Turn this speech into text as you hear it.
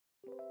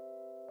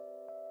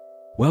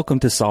Welcome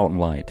to Salt and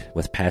Light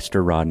with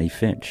Pastor Rodney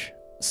Finch.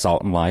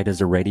 Salt and Light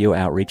is a radio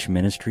outreach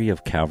ministry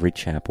of Calvary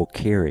Chapel,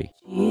 Cary.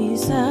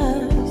 Jesus,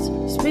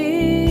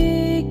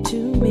 speak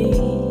to me.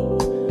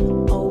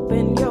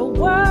 Open your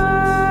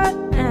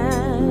word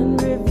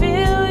and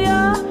reveal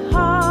your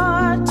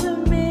heart to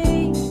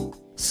me.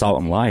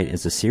 Salt and Light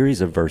is a series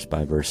of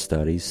verse-by-verse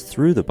studies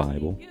through the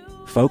Bible,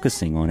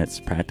 focusing on its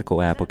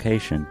practical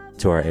application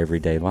to our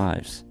everyday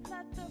lives.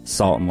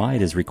 Salt and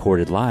Light is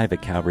recorded live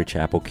at Calvary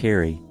Chapel,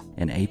 Cary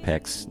in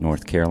Apex,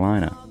 North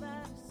Carolina.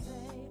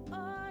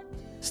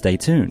 Stay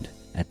tuned.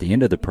 At the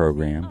end of the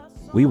program,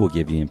 we will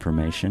give you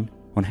information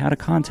on how to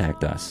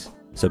contact us,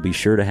 so be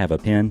sure to have a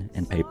pen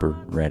and paper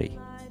ready.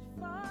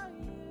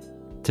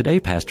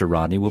 Today, Pastor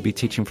Rodney will be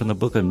teaching from the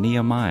book of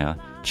Nehemiah,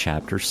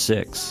 chapter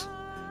 6.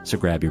 So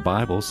grab your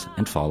Bibles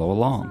and follow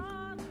along.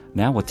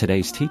 Now with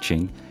today's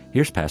teaching,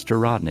 here's Pastor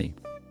Rodney.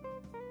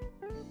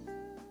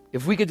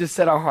 If we could just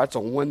set our hearts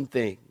on one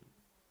thing,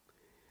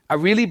 I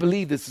really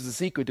believe this is the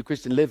secret to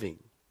Christian living.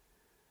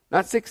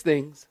 Not 6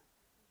 things,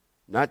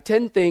 not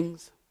 10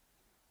 things,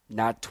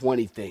 not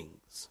 20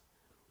 things.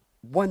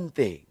 One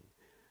thing.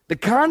 The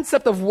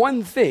concept of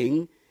one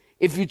thing,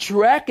 if you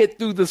track it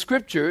through the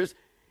scriptures,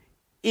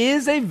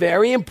 is a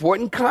very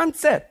important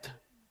concept.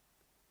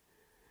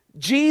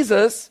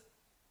 Jesus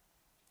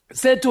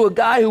said to a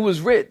guy who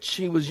was rich,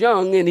 he was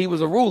young and he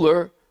was a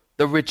ruler,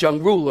 the rich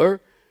young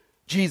ruler,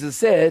 Jesus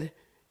said,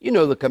 "You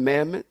know the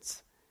commandments."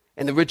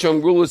 And the rich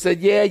young ruler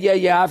said,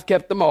 yeah, I've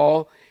kept them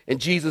all. And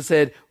Jesus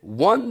said,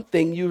 "One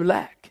thing you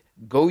lack.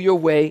 Go your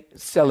way,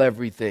 sell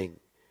everything."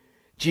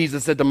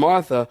 Jesus said to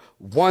Martha,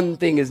 "One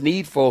thing is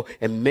needful,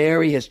 and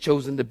Mary has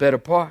chosen the better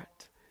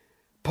part."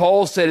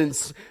 Paul said in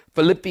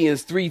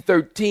Philippians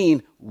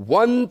 3:13,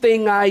 "One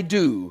thing I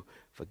do,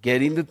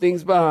 forgetting the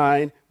things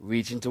behind,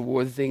 reaching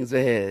toward the things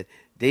ahead."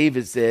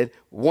 David said,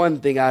 "One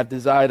thing I've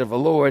desired of the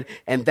Lord,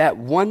 and that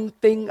one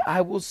thing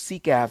I will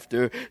seek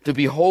after, to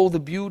behold the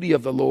beauty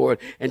of the Lord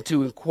and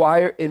to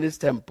inquire in his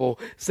temple."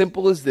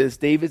 Simple as this.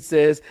 David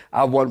says,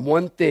 I want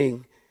one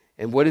thing.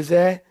 And what is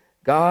that?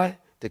 God,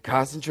 to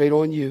concentrate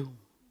on you.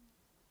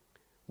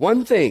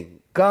 One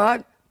thing.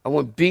 God, I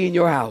want to be in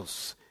your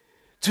house,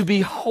 to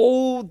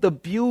behold the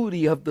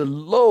beauty of the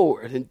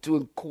Lord and to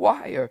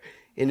inquire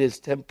in his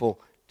temple.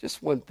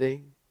 Just one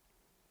thing.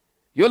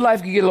 Your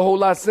life can get a whole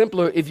lot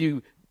simpler if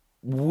you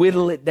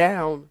whittle it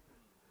down.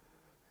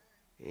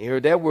 You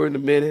heard that word in a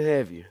minute,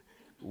 have you?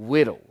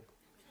 Whittle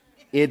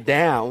it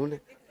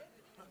down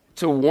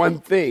to one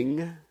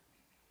thing.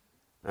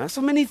 Not so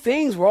many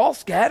things. We're all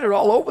scattered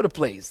all over the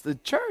place. The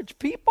church,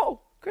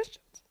 people,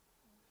 Christians.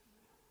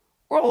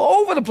 We're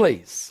all over the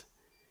place.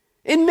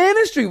 In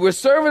ministry, we're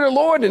serving the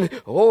Lord, and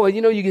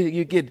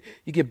you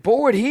get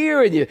bored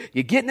here, and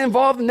you're getting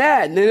involved in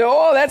that, and then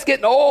that's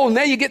getting old, and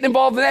then you're getting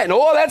involved in that,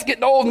 and that's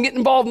getting old and getting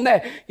involved in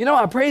that.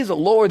 I praise the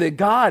Lord that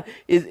God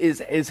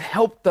has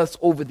helped us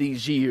over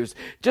these years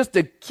just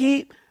to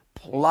keep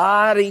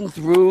plodding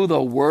through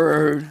the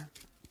Word.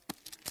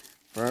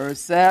 Verse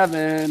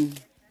 7,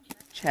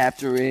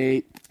 chapter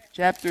 8,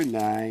 chapter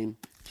 9,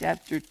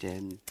 chapter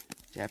 10,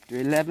 chapter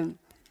 11,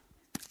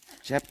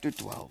 chapter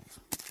 12.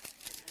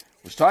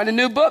 We're starting a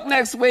new book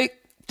next week.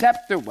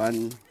 Chapter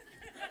 1,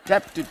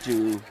 chapter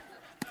 2,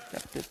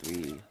 chapter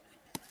 3.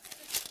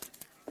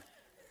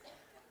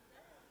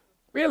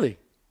 Really?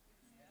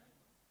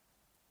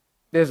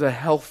 There's a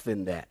health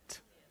in that.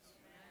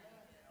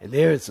 And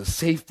there is a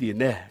safety in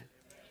that.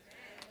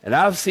 And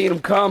I've seen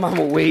them come. I'm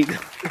going to wait.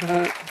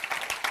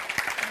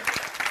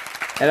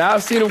 And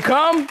I've seen them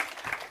come.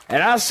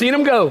 And I've seen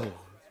them go.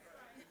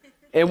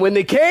 And when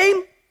they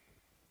came,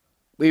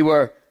 we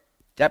were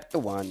chapter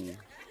 1.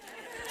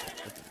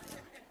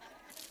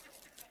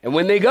 And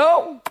when they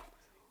go,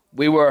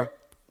 we were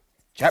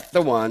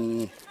chapter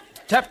 1,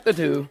 chapter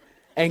 2,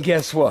 and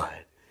guess what?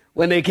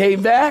 When they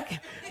came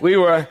back, we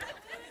were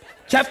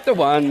chapter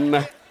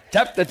 1,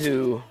 chapter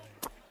 2.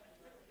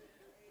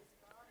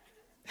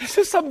 There's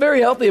just something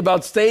very healthy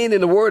about staying in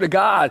the Word of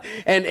God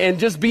and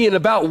just being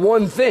about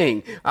one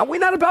thing. We're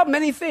not about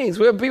many things.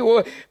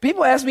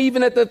 People ask me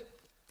even at the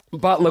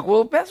potluck,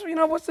 "Well, Pastor,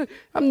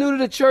 I'm new to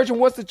the church, and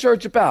what's the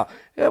church about?"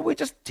 Yeah, we're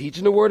just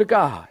teaching the Word of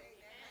God.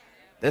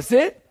 That's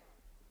it.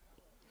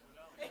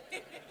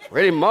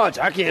 Pretty much.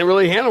 I can't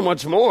really handle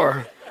much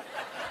more.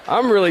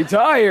 I'm really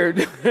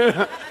tired.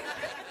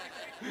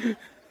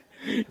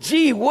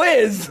 Gee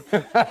whiz.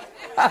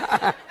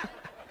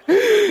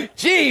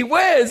 Gee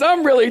whiz,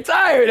 I'm really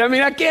tired.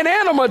 I can't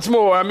handle much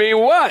more.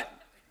 What?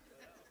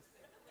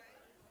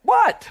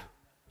 What?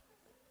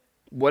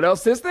 What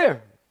else is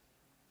there?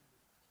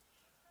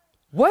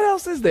 What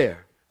else is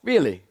there?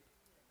 Really?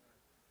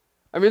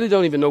 I really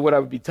don't even know what I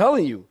would be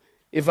telling you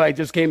if I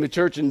just came to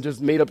church and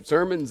just made up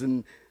sermons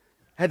and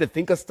had to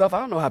think of stuff. I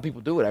don't know how people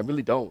do it. I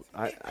really don't.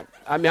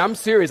 I'm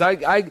serious.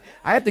 I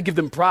have to give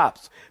them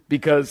props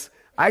because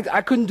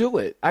I couldn't do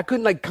it. I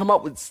couldn't come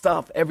up with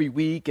stuff every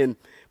week. And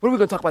what are we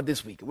going to talk about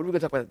this week? What are we going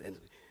to talk about?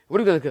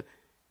 What are we going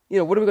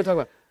to talk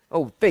about?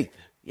 Oh, faith.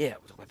 Yeah,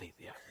 we'll talk about faith.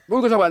 Yeah. What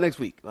are we going to talk about next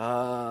week?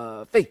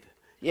 Faith.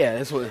 Yeah,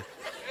 that's what.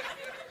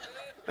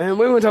 And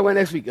what are we going to talk about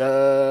next week?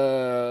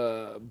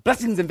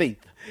 Blessings and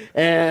faith.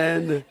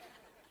 And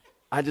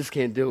I just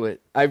can't do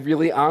it. I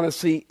really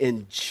honestly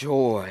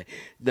enjoy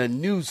the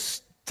new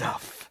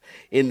stuff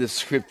in the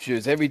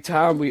scriptures. Every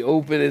time we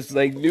open, it's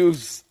like new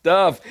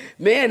stuff.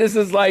 Man, this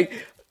is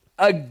like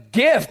a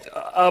gift.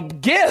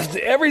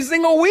 Every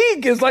single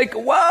week is like,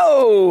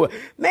 whoa,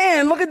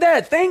 man, look at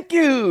that. Thank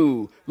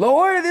you,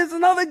 Lord. There's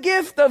another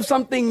gift of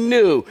something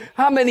new.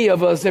 How many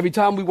of us, every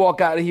time we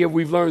walk out of here,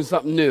 we've learned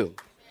something new?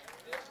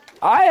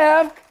 I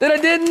have, that I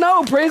didn't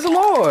know. Praise the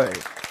Lord.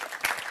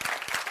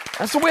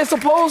 That's the way it's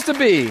supposed to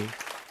be.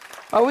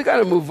 Oh, we got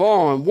to move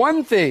on.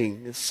 One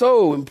thing is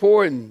so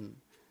important.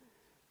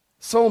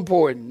 So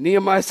important.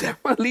 Nehemiah said, I'm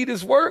going to lead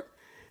this work,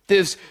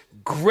 this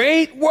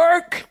great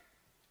work.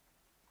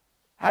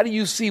 How do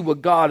you see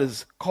what God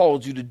has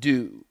called you to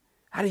do?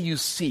 How do you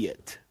see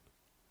it?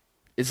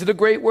 Is it a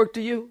great work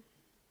to you?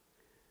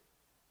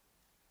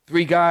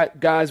 3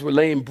 guys were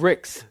laying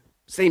bricks,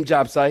 same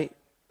job site.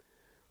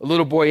 A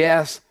little boy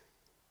asked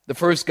the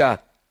first guy,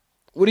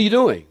 what are you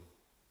doing?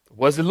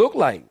 What does it look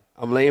like?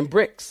 I'm laying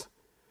bricks.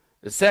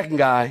 The second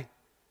guy,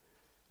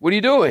 what are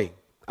you doing?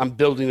 I'm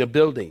building a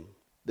building.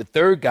 The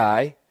third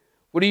guy,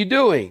 what are you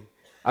doing?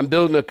 I'm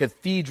building a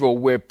cathedral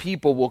where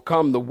people will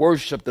come to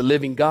worship the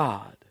living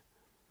God.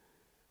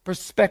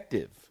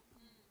 Perspective.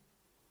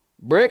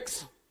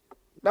 Bricks?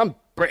 I'm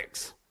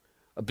bricks.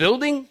 A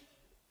building?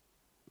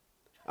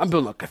 I'm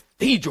building a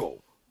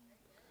cathedral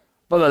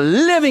for the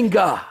living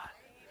God.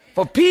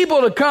 For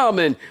people to come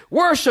and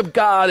worship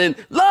God and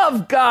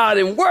love God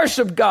and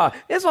worship God.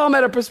 It's all a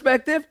matter of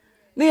perspective.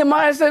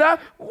 Nehemiah said, I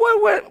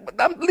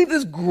leave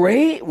this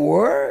great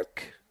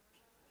work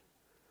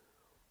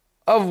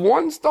of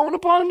one stone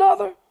upon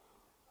another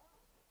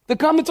to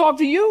come and talk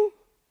to you.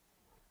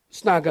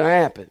 It's not going to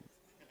happen.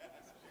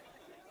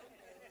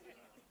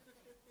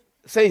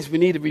 Saints, we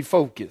need to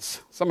refocus.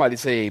 Somebody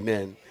say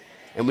amen.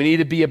 And we need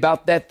to be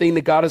about that thing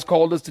that God has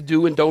called us to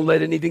do, and don't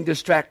let anything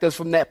distract us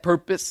from that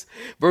purpose.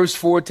 Verse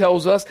 4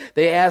 tells us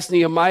they asked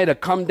Nehemiah to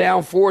come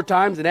down 4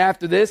 times. And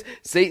after this,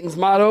 Satan's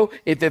motto,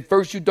 if at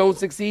first you don't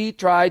succeed,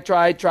 try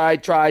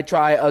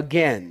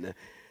again.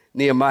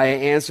 Nehemiah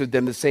answered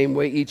them the same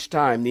way each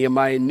time.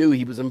 Nehemiah knew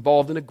he was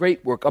involved in a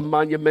great work, a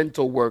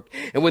monumental work.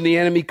 And when the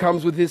enemy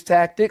comes with his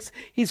tactics,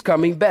 he's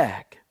coming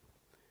back.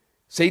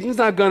 Satan's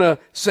not going to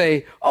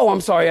say, oh,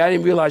 I'm sorry, I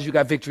didn't realize you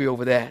got victory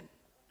over that.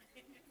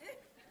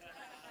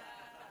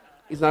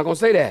 He's not going to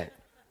say that.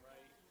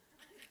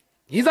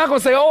 He's not going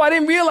to say, oh, I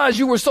didn't realize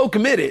you were so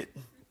committed.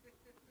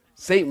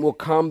 Satan will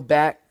come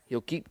back. He'll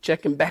keep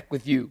checking back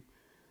with you.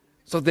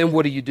 So then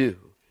what do?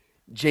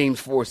 James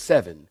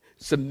 4:7.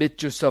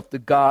 Submit yourself to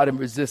God and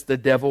resist the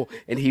devil,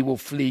 and he will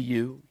flee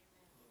you.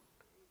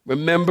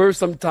 Remember,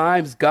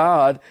 sometimes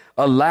God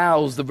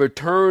allows the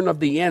return of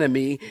the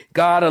enemy.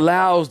 God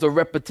allows the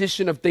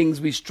repetition of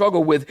things we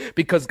struggle with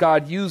because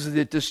God uses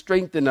it to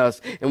strengthen us.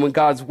 And when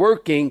God's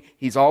working,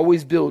 he's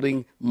always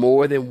building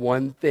more than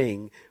one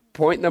thing.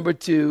 Point number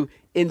 2,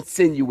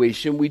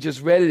 insinuation. We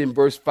just read it in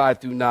verse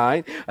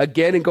 5-9.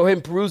 Again, and go ahead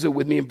and peruse it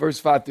with me in verse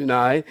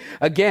 5-9.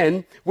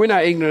 Again, we're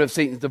not ignorant of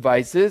Satan's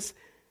devices.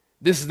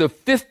 This is the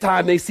 5th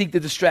time they seek to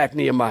distract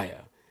Nehemiah.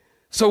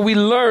 So we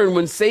learn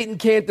when Satan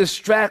can't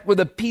distract with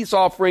a peace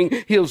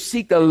offering, he'll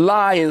seek to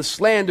lie and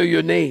slander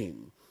your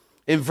name.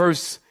 In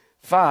verse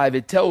 5,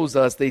 it tells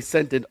us they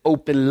sent an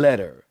open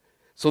letter.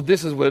 So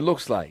this is what it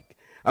looks like.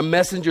 A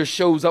messenger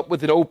shows up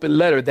with an open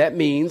letter. That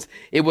means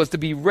it was to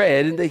be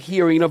read in the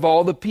hearing of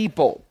all the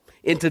people.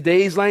 In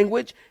today's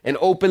language, an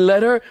open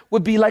letter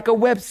would be like a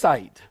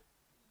website,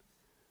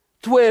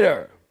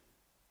 Twitter,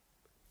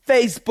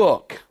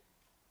 Facebook,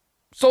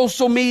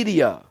 social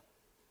media,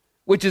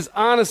 which is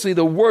honestly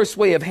the worst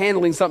way of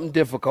handling something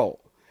difficult.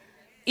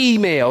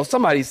 Email.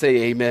 Somebody say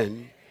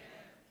amen.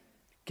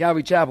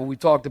 Calvary Chapel, we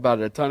talked about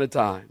it a ton of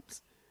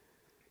times.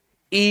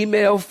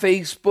 Email,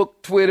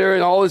 Facebook, Twitter,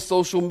 and all this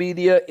social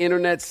media,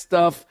 internet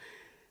stuff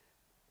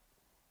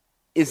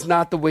is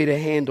not the way to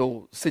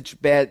handle such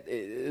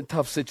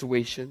tough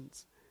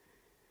situations.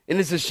 And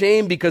it's a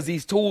shame because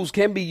these tools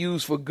can be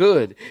used for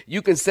good.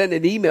 You can send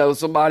an email to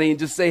somebody and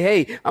just say,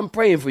 hey, I'm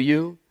praying for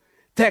you.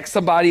 Text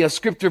somebody a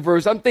scripture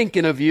verse, I'm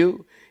thinking of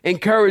you.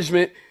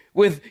 Encouragement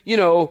with,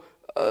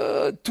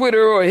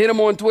 Twitter, or hit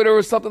them on Twitter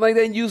or something like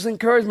that and use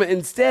encouragement.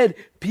 Instead,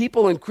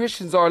 people and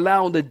Christians are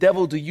allowing the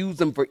devil to use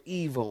them for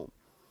evil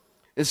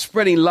and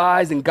spreading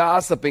lies and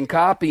gossip and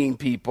copying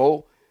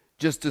people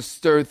just to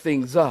stir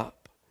things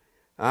up.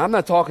 Now, I'm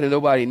not talking to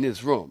nobody in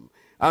this room.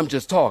 I'm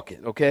just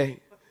talking,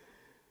 okay?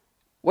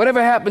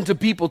 Whatever happened to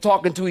people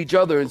talking to each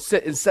other and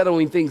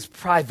settling things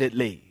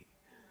privately?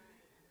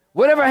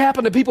 Whatever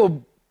happened to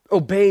people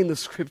obeying the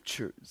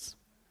scriptures?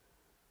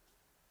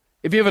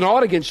 If you have an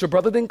ought against your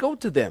brother, then go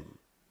to them.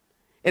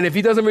 And if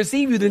he doesn't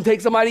receive you, then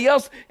take somebody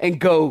else and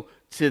go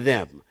to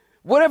them.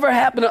 Whatever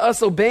happened to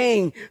us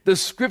obeying the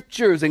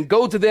scriptures and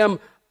go to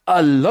them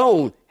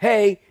alone?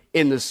 Hey,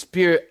 in the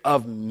spirit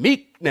of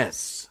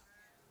meekness.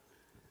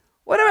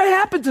 Whatever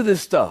happened to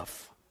this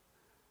stuff?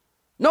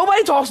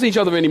 Nobody talks to each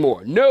other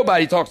anymore.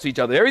 Nobody talks to each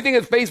other. Everything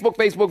is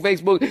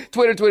Facebook,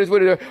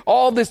 Twitter,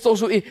 all this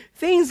social.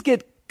 Things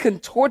get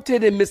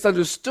contorted and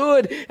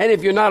misunderstood. And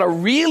if you're not a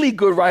really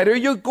good writer,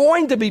 you're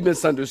going to be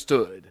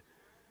misunderstood.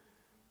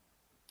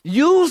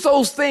 Use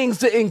those things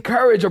to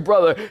encourage a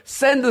brother.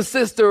 Send a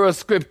sister a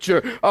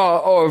scripture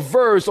or a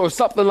verse or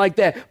something like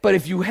that. But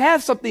if you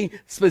have something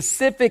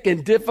specific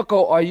and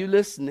difficult, are you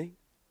listening?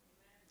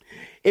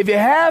 If you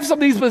have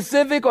something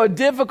specific or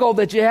difficult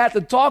that you have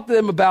to talk to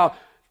them about,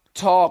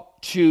 talk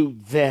to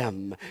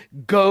them.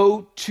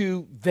 Go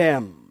to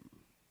them.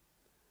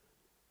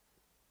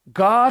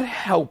 God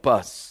help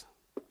us.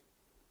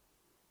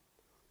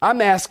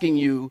 I'm asking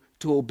you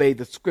to obey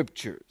the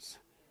scriptures.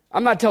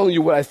 I'm not telling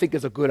you what I think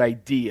is a good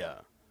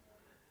idea.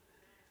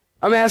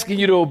 I'm asking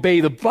you to obey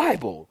the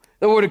Bible.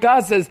 The Word of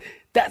God says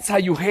that's how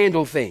you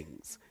handle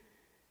things.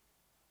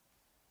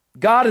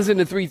 God is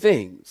into three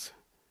things: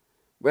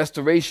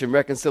 restoration,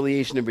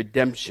 reconciliation, and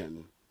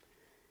redemption.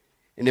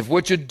 And if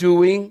what you're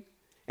doing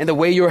and the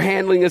way you're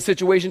handling a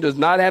situation does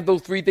not have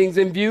those three things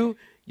in view,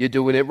 you're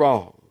doing it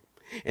wrong.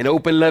 An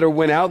open letter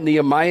went out.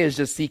 Nehemiah is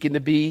just seeking to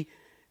be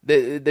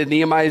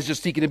Nehemiah is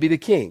just seeking to be the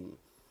king.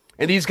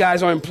 And these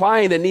guys are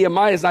implying that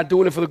Nehemiah is not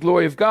doing it for the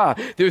glory of God.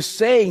 They're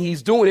saying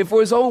he's doing it for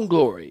his own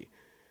glory.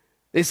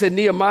 They said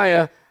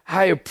Nehemiah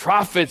hired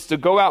prophets to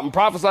go out and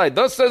prophesy.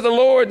 Thus says the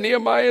Lord,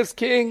 Nehemiah is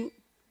king.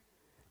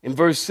 In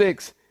verse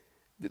 6,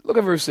 look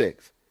at verse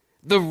 6.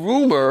 The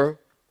rumor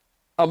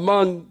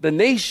among the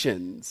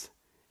nations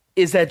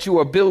is that you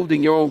are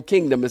building your own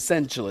kingdom,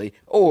 essentially,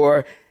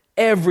 or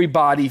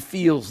everybody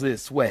feels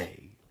this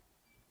way.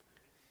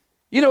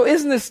 You know,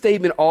 isn't this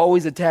statement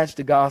always attached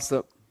to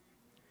gossip?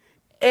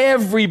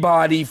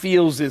 Everybody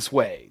feels this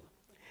way.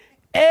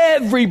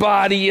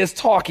 Everybody is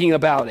talking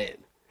about it.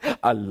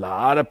 A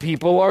lot of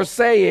people are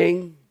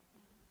saying,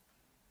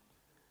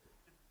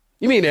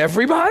 you mean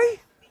everybody?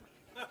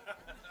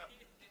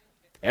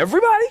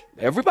 Everybody?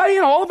 Everybody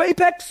in all of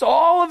Apex,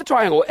 all of the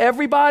Triangle.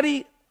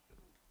 Everybody?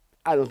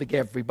 I don't think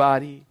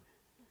everybody.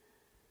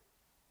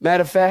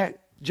 Matter of fact,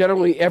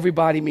 generally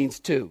everybody means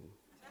two.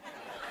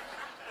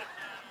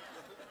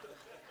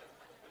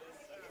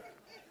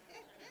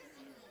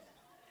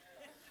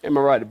 Am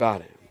I right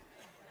about it?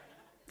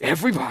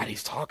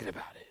 Everybody's talking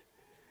about it.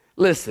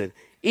 Listen,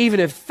 even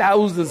if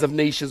thousands of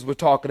nations were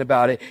talking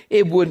about it,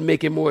 it wouldn't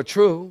make it more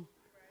true.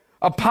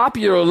 A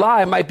popular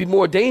lie might be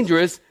more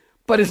dangerous,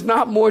 but it's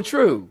not more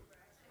true.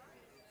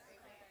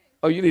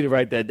 Oh, you need to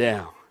write that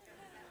down.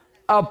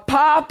 A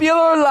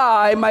popular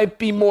lie might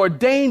be more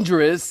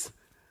dangerous,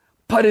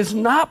 but it's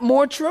not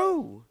more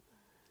true.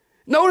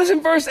 Notice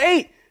in verse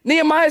 8,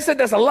 Nehemiah said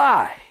that's a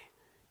lie.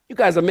 You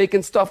guys are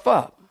making stuff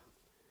up.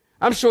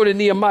 I'm sure that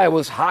Nehemiah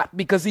was hot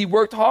because he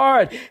worked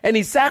hard and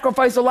he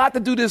sacrificed a lot to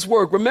do this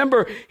work.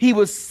 Remember, he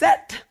was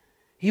set.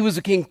 He was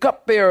a king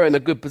cupbearer in a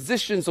good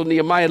position. So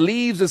Nehemiah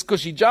leaves his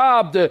cushy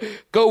job to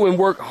go and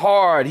work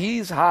hard.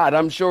 He's hot.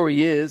 I'm sure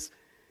he is.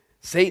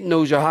 Satan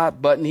knows your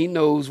hot button. He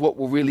knows what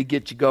will really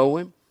get you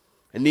going.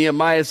 And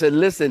Nehemiah said,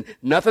 listen,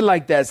 nothing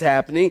like that's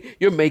happening.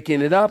 You're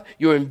making it up.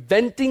 You're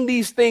inventing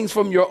these things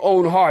from your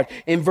own heart.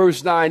 In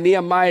verse 9,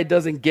 Nehemiah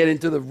doesn't get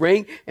into the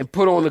ring and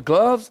put on the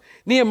gloves.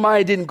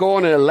 Nehemiah didn't go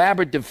on an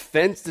elaborate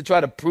defense to try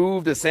to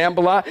prove to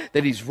Sanballat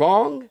that he's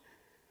wrong.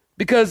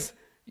 Because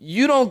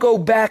you don't go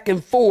back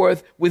and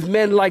forth with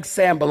men like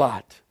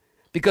Sanballat.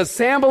 Because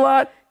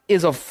Sanballat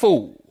is a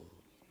fool.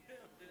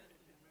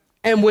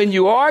 And when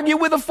you argue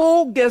with a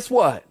fool, guess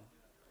what?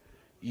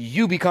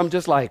 You become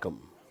just like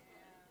him.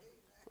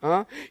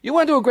 You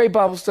want to do a great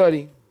Bible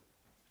study?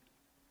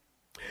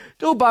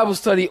 Do a Bible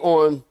study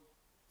on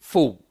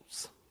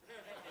fools.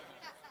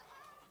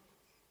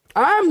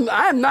 I'm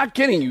not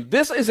kidding you.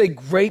 This is a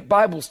great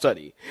Bible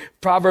study.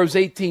 Proverbs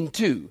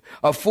 18:2.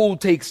 A fool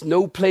takes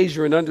no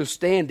pleasure in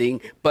understanding,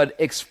 but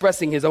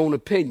expressing his own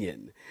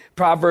opinion.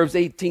 Proverbs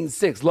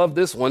 18:6. Love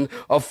this one.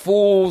 A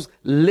fool's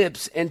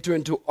lips enter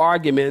into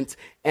arguments,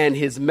 and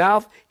his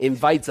mouth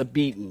invites a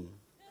beating.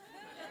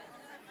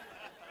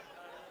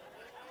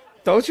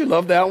 Don't you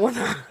love that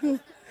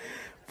one?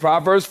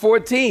 Proverbs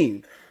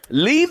 14.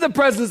 Leave the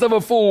presence of a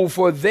fool,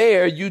 for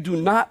there you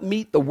do not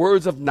meet the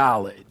words of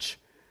knowledge.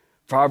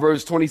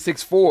 Proverbs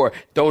 26:4.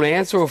 Don't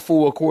answer a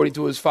fool according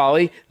to his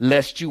folly,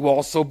 lest you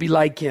also be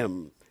like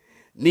him.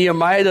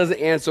 Nehemiah doesn't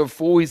answer a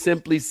fool. He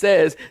simply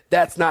says,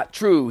 that's not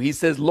true. He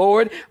says,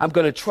 Lord, I'm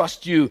going to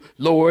trust you.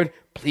 Lord,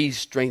 please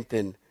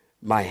strengthen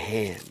my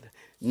hand.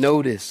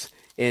 Notice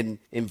in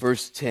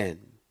verse 10.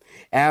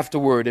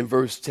 Afterward, in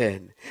verse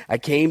 10, I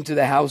came to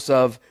the house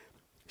of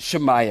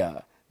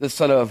Shemaiah, the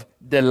son of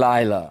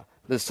Delilah,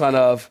 the son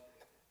of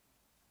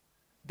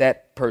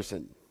that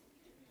person.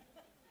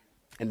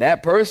 And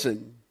that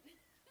person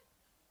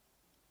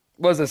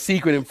was a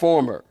secret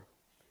informer.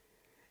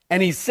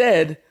 And he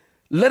said,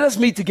 let us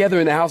meet together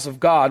in the house of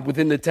God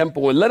within the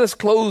temple, and let us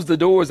close the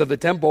doors of the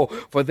temple,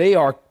 for they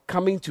are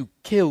coming to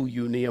kill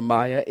you,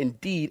 Nehemiah.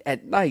 Indeed,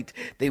 at night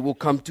they will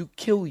come to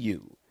kill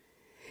you.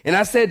 And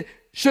I said,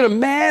 should a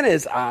man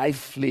as I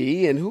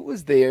flee, and who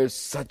is there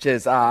such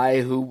as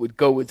I who would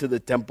go into the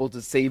temple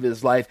to save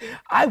his life?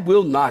 I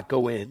will not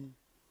go in.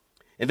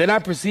 And then I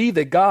perceived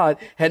that God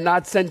had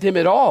not sent him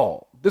at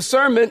all.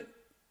 Discernment,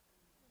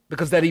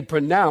 because that he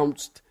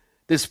pronounced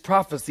this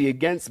prophecy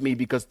against me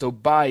because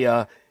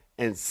Tobiah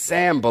and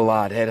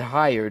Sanballat had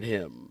hired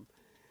him.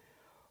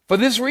 For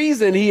this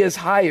reason he was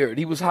hired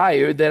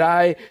that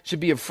I should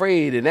be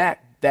afraid and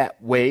act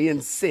that way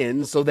and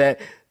sin, so that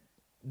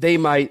they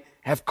might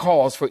have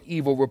cause for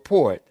evil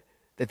report,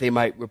 that they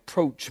might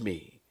reproach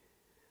me.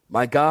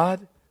 My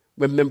God,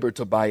 remember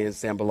Tobiah and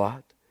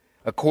Sanballat.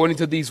 According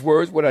to these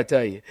words, what I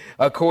tell you,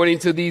 according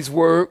to these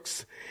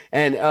works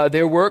and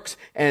their works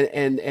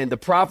and the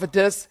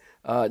prophetess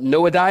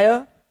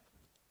Noadiah,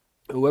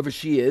 whoever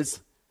she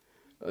is,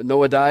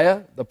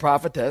 Noadiah, the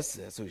prophetess,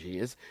 that's who she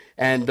is,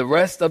 and the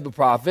rest of the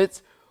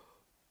prophets,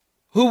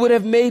 who would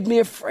have made me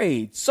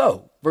afraid.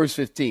 So, verse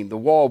 15, the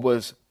wall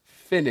was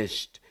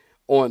finished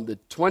on the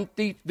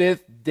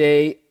 25th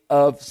day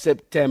of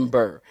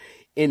September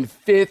in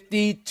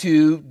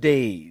 52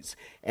 days.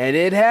 And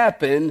it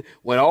happened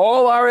when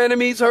all our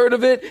enemies heard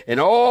of it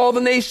and all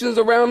the nations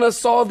around us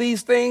saw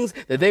these things,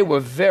 that they were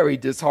very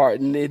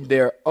disheartened in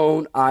their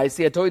own eyes.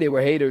 See, I told you they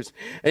were haters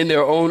in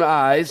their own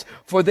eyes,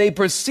 for they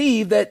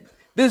perceived that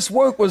this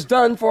work was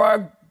done for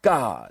our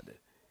God.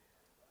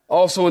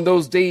 Also in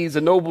those days,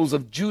 the nobles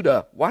of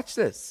Judah, watch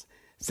this,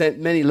 sent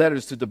many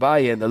letters to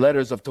Tobiah, and the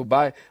letters to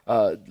Tobiah,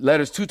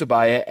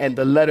 and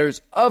the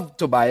letters of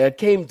Tobiah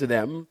came to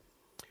them.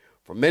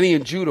 For many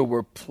in Judah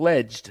were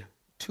pledged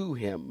to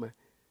him.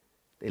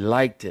 They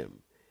liked him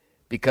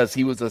because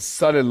he was a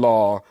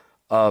son-in-law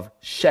of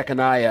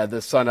Shechaniah,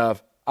 the son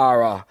of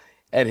Ara,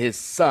 and his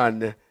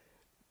son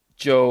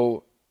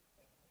Jehoiakim,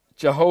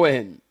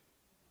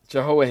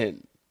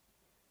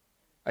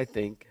 I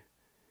think,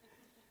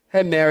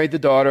 had married the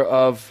daughter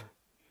of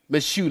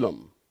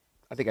Meshullam.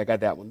 I think I got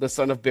that one, the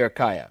son of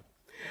Berechiah.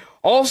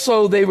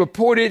 Also, they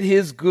reported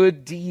his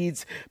good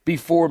deeds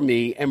before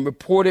me and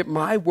reported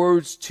my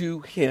words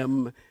to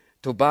him.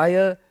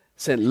 Tobiah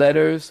sent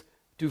letters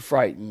to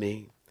frighten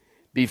me.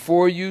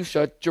 Before you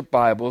shut your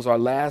Bibles, our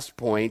last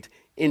point,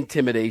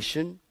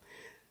 intimidation.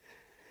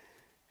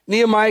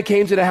 Nehemiah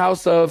came to the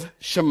house of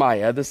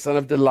Shemaiah, the son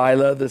of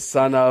Delilah, the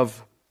son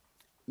of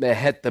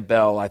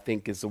Mehetabel, I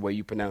think is the way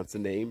you pronounce the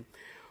name,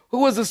 who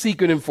was a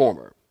secret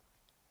informer.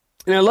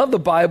 And I love the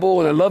Bible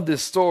and I love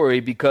this story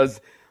because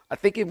I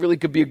think it really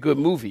could be a good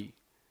movie.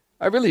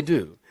 I really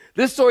do.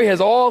 This story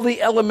has all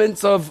the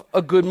elements of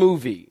a good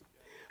movie.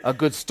 A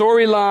good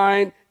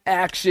storyline,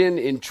 action,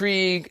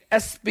 intrigue,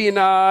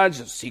 espionage,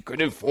 a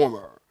secret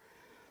informer.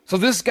 So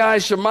this guy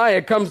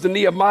Shemaiah comes to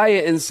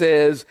Nehemiah and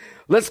says,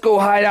 let's go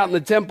hide out in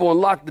the temple and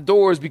lock the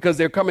doors because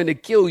they're coming to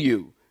kill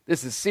you.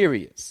 This is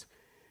serious.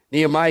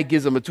 Nehemiah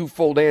gives him a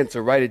twofold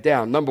answer. Write it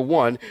down. Number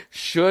one,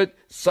 should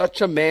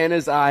such a man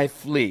as I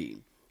flee?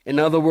 In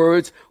other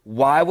words,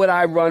 why would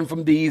I run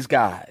from these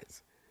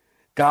guys?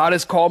 God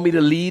has called me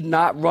to lead,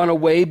 not run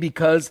away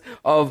because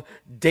of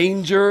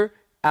danger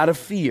out of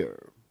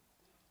fear.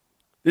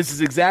 This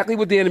is exactly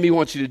what the enemy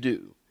wants you to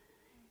do.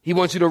 He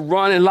wants you to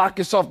run and lock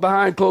yourself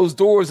behind closed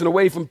doors and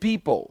away from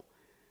people.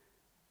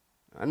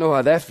 I know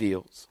how that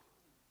feels.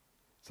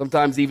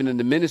 Sometimes even in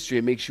the ministry,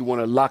 it makes you want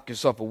to lock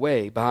yourself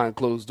away behind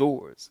closed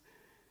doors.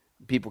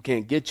 People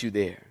can't get you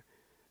there.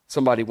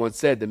 Somebody once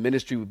said the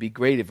ministry would be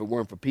great if it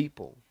weren't for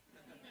people.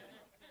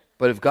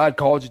 But if God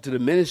called you to the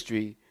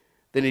ministry,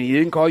 then he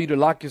didn't call you to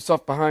lock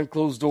yourself behind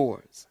closed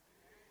doors.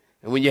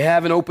 And when you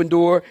have an open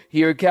door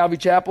here at Calvary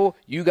Chapel,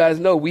 you guys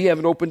know we have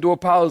an open door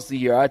policy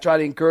here. I try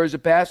to encourage the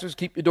pastors,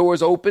 keep your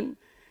doors open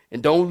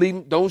and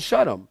don't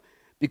shut them.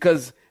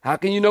 Because how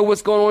can you know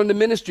what's going on in the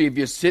ministry if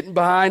you're sitting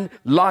behind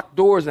locked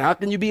doors? And how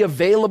can you be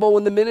available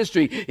in the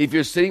ministry if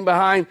you're sitting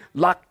behind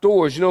locked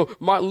doors? You know,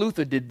 Martin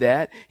Luther did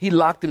that. He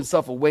locked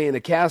himself away in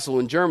a castle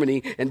in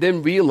Germany and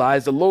then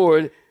realized the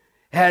Lord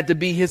had to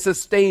be his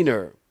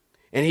sustainer.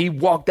 And he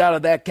walked out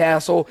of that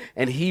castle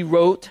and he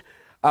wrote,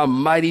 "A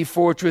mighty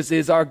fortress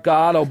is our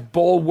God, a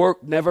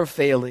bulwark never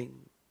failing."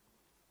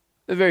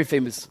 A very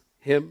famous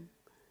hymn.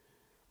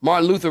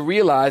 Martin Luther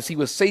realized he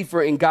was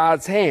safer in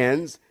God's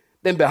hands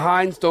than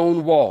behind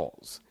stone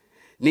walls.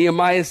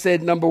 Nehemiah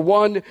said, number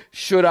one,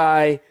 should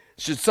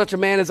such a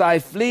man as I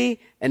flee?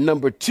 And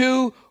number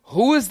two,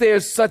 who is there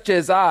such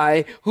as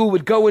I who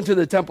would go into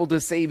the temple to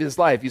save his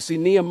life? You see,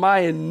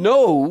 Nehemiah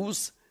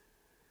knows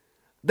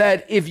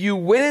that if you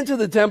went into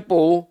the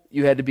temple,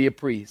 you had to be a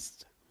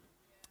priest.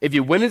 If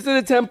you went into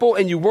the temple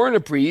and you weren't a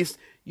priest,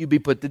 you'd be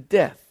put to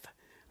death.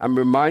 I'm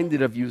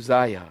reminded of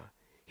Uzziah.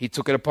 He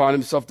took it upon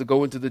himself to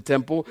go into the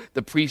temple.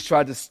 The priest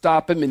tried to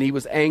stop him and he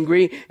was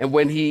angry. And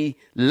when he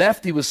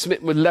left, he was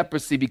smitten with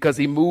leprosy because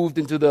he moved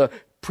into the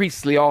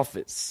priestly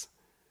office.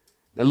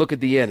 Now look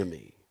at the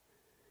enemy.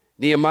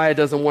 Nehemiah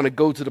doesn't want to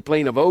go to the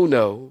plain of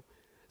Ono.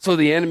 So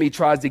the enemy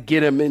tries to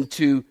get him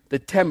into the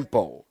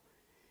temple.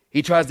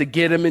 He tries to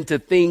get him into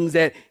things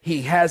that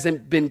he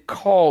hasn't been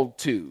called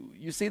to.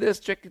 You see this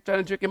trying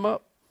to trick him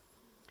up?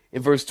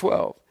 In verse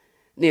 12,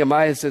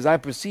 Nehemiah says, I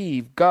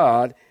perceive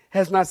God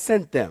has not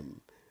sent them.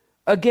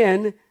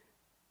 again,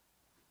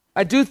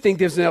 I do think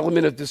there's an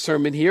element of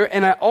discernment here,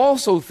 and I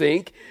also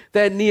think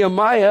that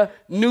Nehemiah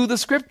knew the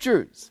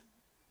scriptures.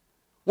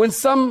 When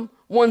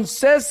someone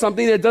says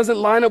something that doesn't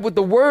line up with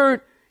the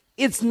word,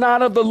 it's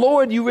not of the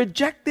Lord, you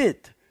reject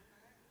it.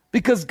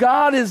 Because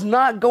God is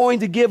not going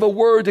to give a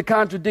word to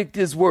contradict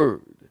his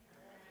word.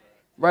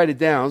 Write it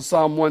down,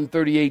 Psalm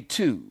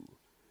 138:2.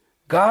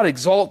 God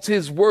exalts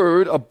his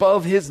word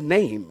above his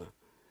name.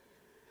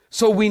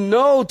 So we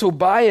know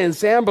Tobiah and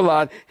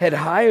Sanballat had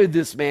hired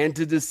this man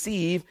to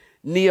deceive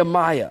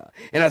Nehemiah.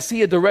 And I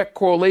see a direct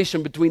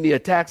correlation between the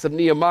attacks of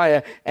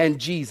Nehemiah and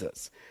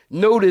Jesus.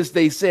 Notice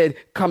they said,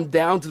 come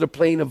down to the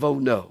plain of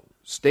Ono.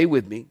 Stay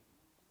with me.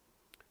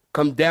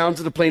 Come down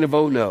to the plain of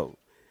Ono.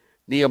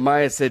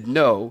 Nehemiah said,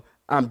 no,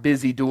 I'm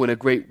busy doing a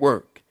great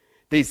work.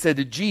 They said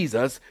to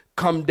Jesus,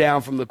 come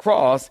down from the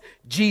cross.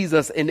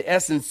 Jesus, in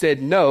essence,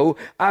 said, no,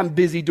 I'm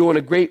busy doing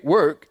a great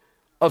work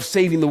of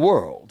saving the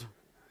world.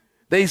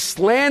 They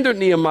slandered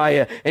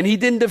Nehemiah, and he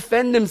didn't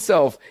defend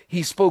himself.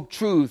 He spoke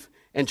truth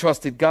and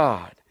trusted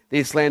God.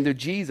 They slandered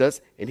Jesus,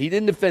 and he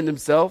didn't defend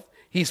himself.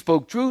 He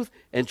spoke truth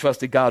and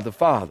trusted God the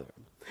Father.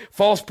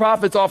 False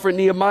prophets offered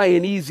Nehemiah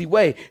an easy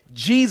way.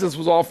 Jesus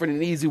was offered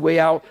an easy way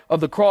out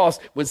of the cross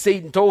when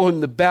Satan told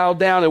him to bow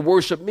down and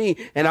worship me,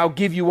 and I'll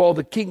give you all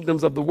the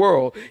kingdoms of the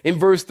world. In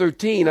verse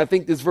 13, I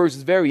think this verse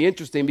is very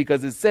interesting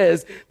because it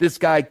says this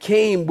guy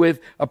came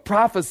with a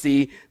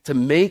prophecy to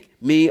make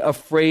me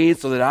afraid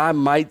so that I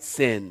might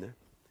sin.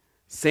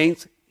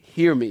 Saints,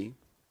 hear me.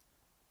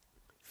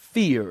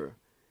 Fear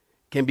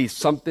can be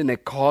something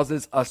that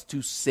causes us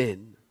to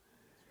sin.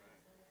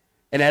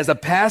 And as a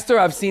pastor,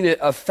 I've seen it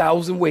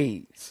 1,000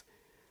 ways.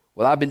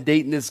 Well, I've been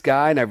dating this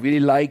guy and I really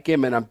like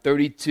him and I'm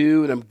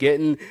 32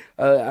 and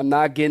I'm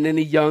not getting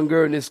any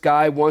younger and this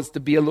guy wants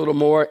to be a little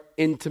more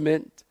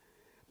intimate.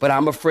 But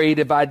I'm afraid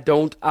if I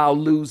don't, I'll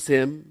lose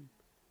him.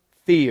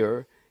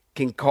 Fear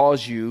can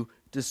cause you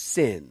to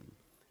sin.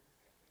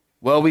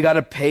 Well, we got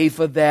to pay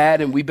for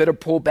that and we better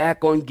pull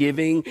back on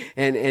giving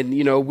and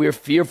we're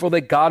fearful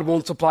that God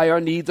won't supply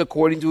our needs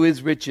according to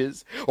his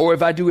riches. Or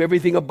if I do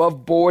everything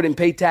above board and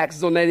pay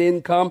taxes on that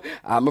income,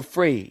 I'm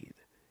afraid.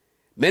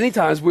 Many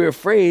times we're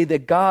afraid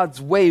that God's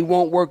way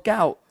won't work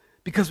out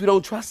because we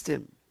don't trust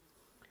him.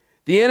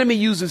 The enemy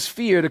uses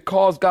fear to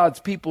cause God's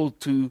people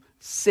to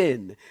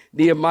sin.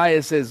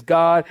 Nehemiah says,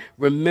 God,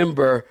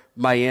 remember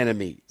my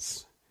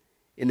enemies.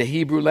 In the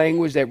Hebrew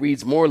language, that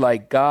reads more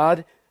like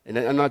God. And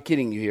I'm not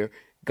kidding you here.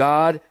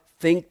 God,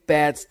 think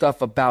bad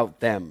stuff about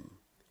them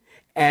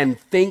and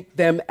think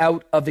them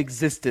out of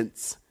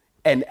existence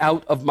and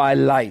out of my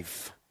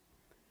life.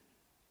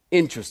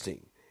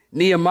 Interesting.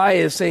 Nehemiah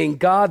is saying,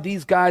 God,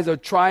 these guys are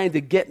trying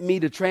to get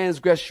me to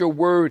transgress your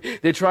word.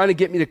 They're trying to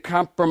get me to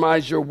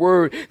compromise your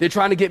word. They're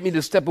trying to get me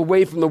to step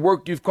away from the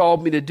work you've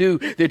called me to do.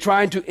 They're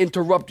trying to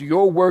interrupt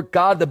your work.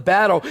 God, the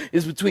battle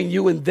is between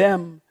you and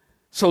them.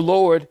 So,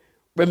 Lord,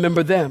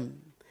 remember them.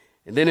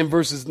 And then in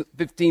verses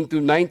 15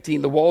 through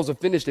 19, the walls are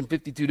finished in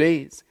 52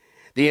 days.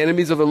 The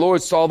enemies of the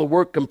Lord saw the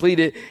work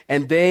completed,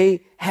 and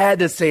they had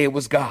to say it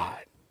was God.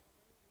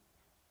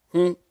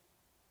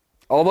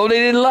 Although they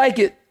didn't like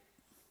it.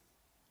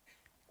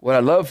 What I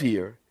love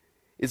here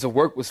is the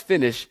work was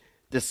finished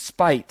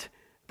despite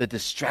the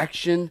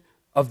distraction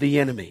of the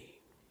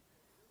enemy.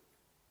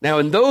 Now,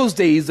 in those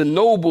days, the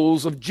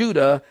nobles of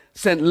Judah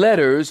sent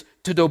letters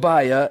to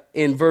Tobiah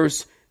in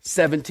verse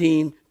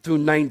 17 through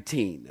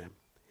 19.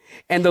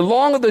 And the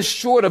long of the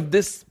short of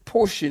this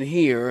portion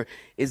here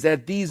is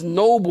that these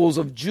nobles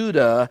of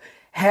Judah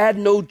had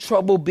no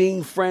trouble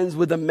being friends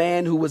with a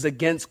man who was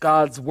against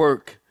God's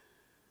work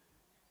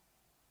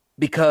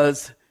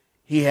because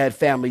he had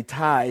family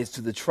ties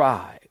to the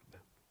tribe.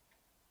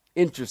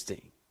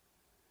 Interesting.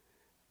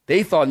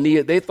 They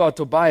thought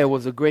Tobiah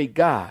was a great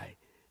guy.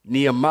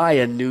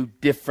 Nehemiah knew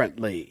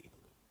differently.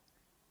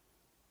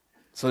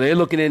 So they're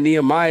looking at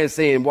Nehemiah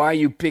saying, why are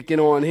you picking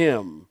on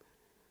him?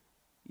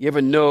 You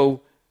ever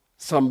know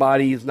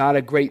somebody is not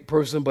a great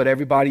person, but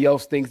everybody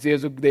else thinks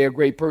they're a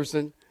great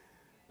person?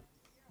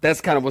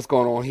 That's kind of what's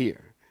going on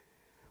here.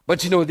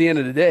 But at the end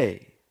of the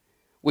day,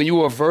 when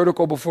you are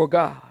vertical before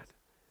God,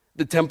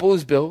 the temple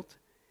is built,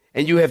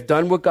 and you have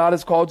done what God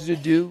has called you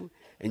to do,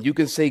 and you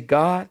can say,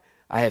 God,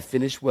 I have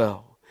finished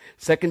well.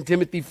 2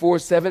 Timothy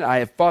 4:7, I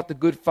have fought the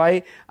good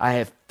fight. I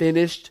have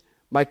finished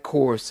my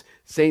course.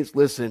 Saints,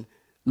 listen,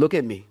 look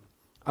at me.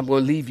 I'm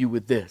going to leave you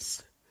with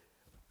this.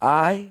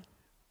 I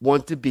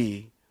want to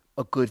be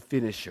a good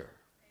finisher.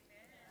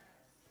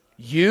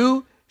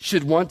 You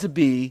should want to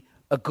be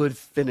a good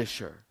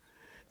finisher.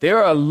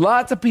 There are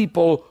lots of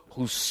people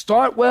who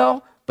start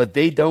well, but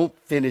they don't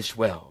finish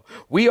well.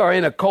 We are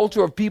in a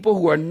culture of people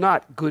who are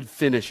not good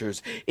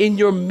finishers. In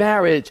your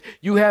marriage,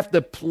 you have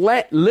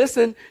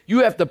to you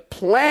have to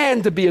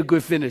plan to be a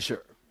good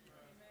finisher.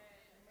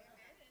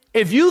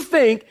 If you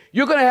think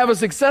you're going to have a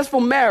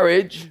successful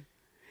marriage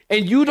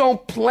and you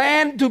don't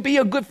plan to be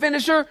a good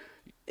finisher,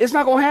 it's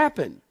not going to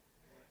happen.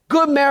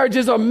 Good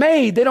marriages are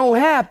made, they don't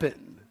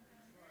happen.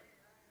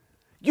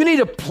 You need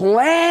to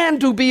plan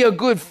to be a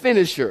good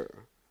finisher.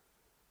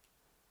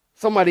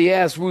 Somebody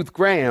asked Ruth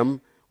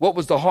Graham, what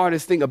was the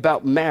hardest thing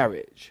about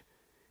marriage?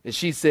 And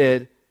she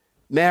said,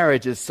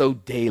 marriage is so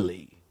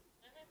daily.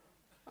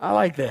 I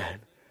like that.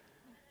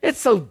 It's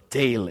so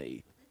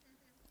daily.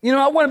 You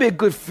know, I want to be a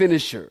good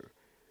finisher.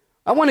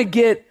 I want to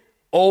get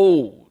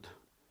old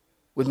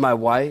with my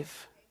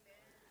wife.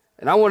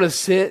 And I want to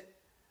sit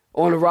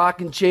on a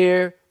rocking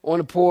chair on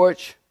the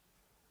porch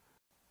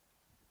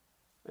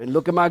and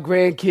look at my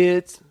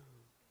grandkids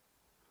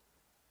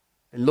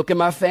and look at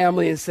my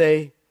family and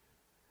say,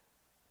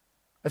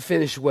 I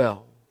finished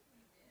well.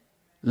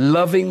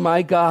 Loving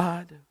my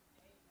God,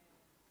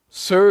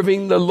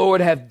 serving the Lord,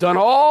 have done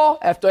all,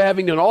 after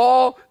having done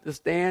all to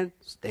stand.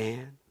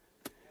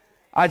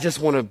 I just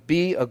want to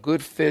be a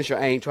good finisher.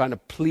 I ain't trying to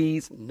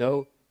please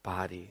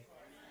nobody.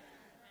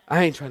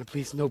 I ain't trying to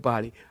please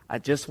nobody. I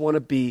just want to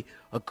be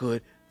a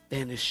good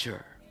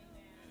finisher.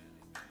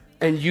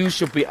 And you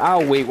should be,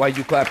 I'll wait while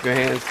you clap your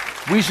hands.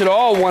 We should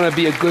all want to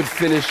be a good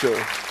finisher.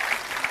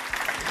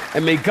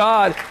 And may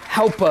God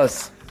help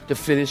us to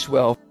finish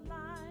well.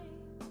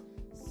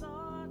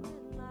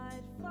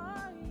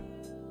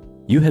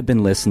 You have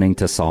been listening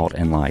to Salt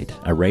and Light,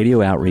 a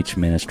radio outreach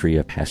ministry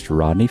of Pastor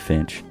Rodney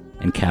Finch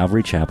and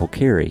Calvary Chapel,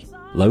 Cary,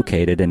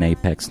 located in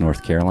Apex,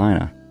 North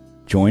Carolina.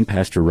 Join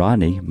Pastor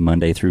Rodney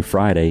Monday through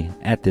Friday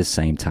at this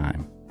same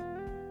time.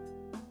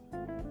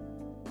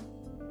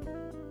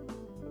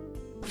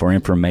 For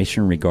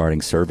information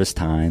regarding service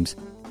times,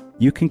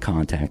 you can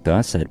contact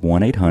us at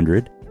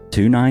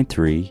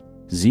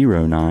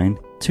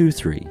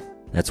 1-800-293-0923.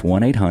 That's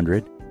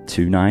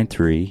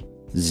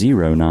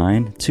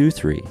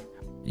 1-800-293-0923.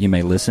 You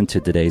may listen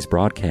to today's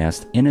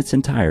broadcast in its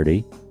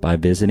entirety by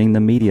visiting the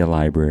media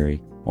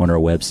library on our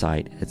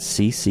website at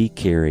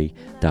cccary.org.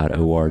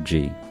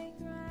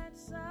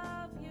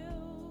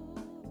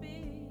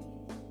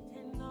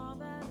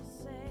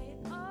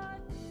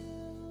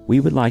 We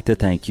would like to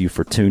thank you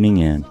for tuning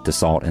in to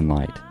Salt and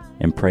Light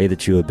and pray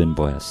that you have been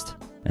blessed.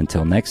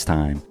 Until next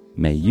time,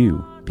 may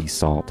you be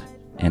salt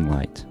and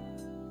light.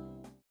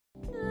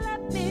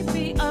 Let me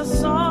be a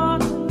salt.